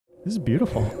This is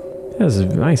beautiful. This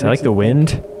is nice. I like the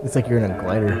wind. It's like you're in a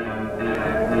glider.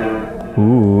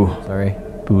 Ooh. Sorry.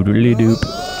 Boodly doop.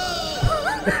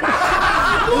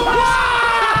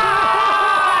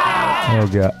 Oh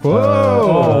god.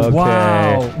 Whoa! Okay.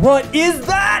 Wow! What is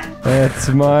that? That's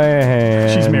my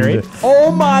hand. She's married.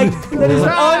 Oh my! That is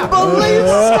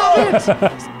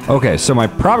unbelievable! Okay, so my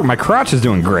crotch is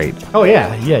doing great. Oh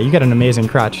yeah, yeah. You got an amazing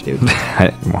crotch, dude.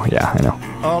 Well, yeah, I know.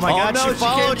 Oh my God, no, she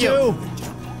followed you.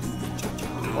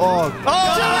 Oh,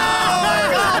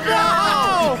 God,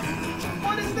 no!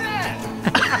 what is that?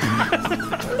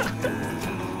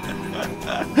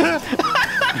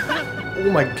 Oh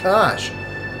my gosh.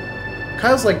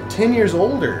 Kyle's like 10 years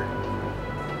older.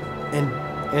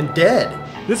 And dead.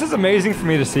 This is amazing for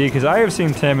me to see because I have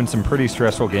seen Tim in some pretty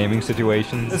stressful gaming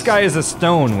situations. This guy is a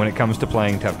stone when it comes to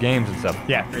playing tough games and stuff.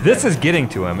 Yeah. This is getting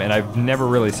to him, and I've never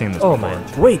really seen this before. Man.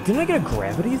 Wait, didn't I get a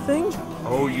gravity thing?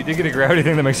 Oh, you did get a gravity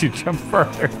thing that makes you jump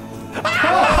further.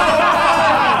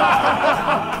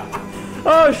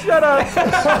 Oh, shut up!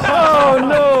 Oh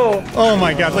no! Oh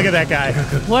my God, look at that guy.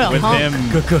 What a With hunk. him.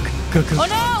 Oh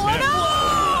no!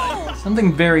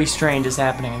 Something very strange is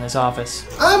happening in this office.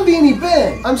 I'm Beanie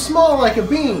Ben. I'm small like a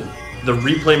bean. The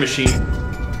replay machine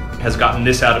has gotten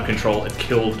this out of control and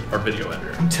killed our video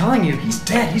editor. I'm telling you, he's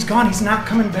dead. He's gone. He's not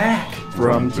coming back.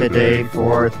 From today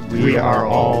forth, we are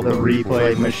all the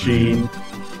replay machine.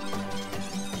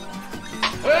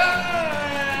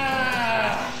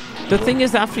 The thing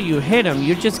is, after you hit him,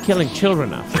 you're just killing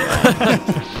children after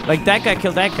that. Like, that guy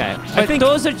killed that guy. I think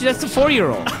those are just a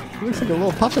 4-year-old. He looks like a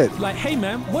little puppet. Like, hey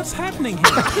man, what's happening here?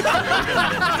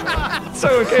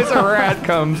 So in case a rat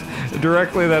comes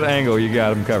directly that angle, you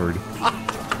got him covered.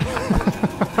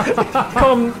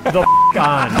 Come the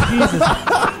on. Jesus.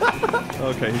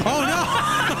 Okay. Oh no!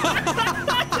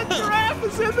 The giraffe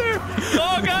is in there.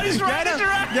 Oh God, he's right. Get him!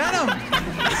 Get him!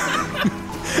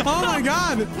 Oh my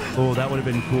God! Oh, that would have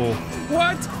been cool.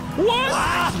 What?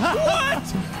 What? What?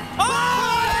 Oh!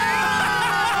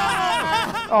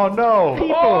 Oh no!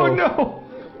 Oh no!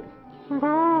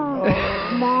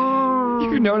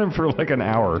 You've known him for like an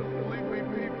hour.